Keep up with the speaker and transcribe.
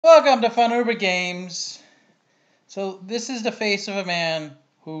Welcome to Fun Uber Games. So this is the face of a man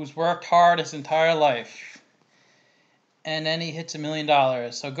who's worked hard his entire life. And then he hits $1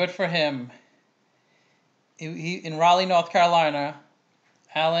 million. So good for him. In Raleigh, North Carolina,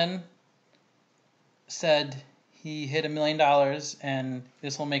 Allen said he hit $1 million and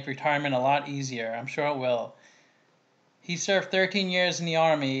this will make retirement a lot easier. I'm sure it will. He served 13 years in the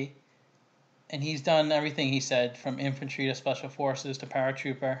Army. And he's done everything, he said, from infantry to special forces to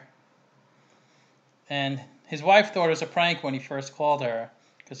paratrooper. And his wife thought it was a prank when he first called her,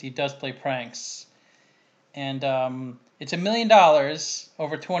 because he does play pranks. And it's $1 million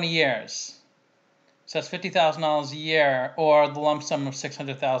over 20 years. So that's $50,000 a year, or the lump sum of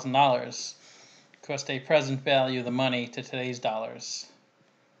 $600,000. Of course, they present value the money to today's dollars.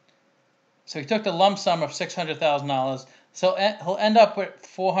 So he took the lump sum of $600,000. So he'll end up with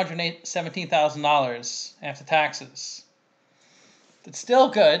 $417,000 after taxes. It's still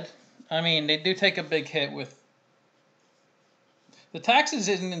good. I mean, they do take a big hit with... The taxes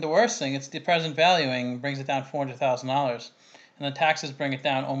isn't the worst thing. It's the present valuing brings it down $400,000. And the taxes bring it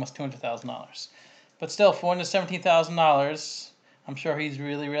down almost $200,000. But still, $417,000. I'm sure he's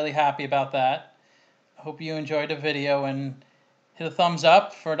really, really happy about that. I hope you enjoyed the video and hit a thumbs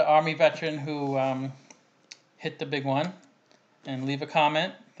up for the Army veteran who hit the big one. And leave a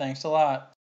comment. Thanks a lot.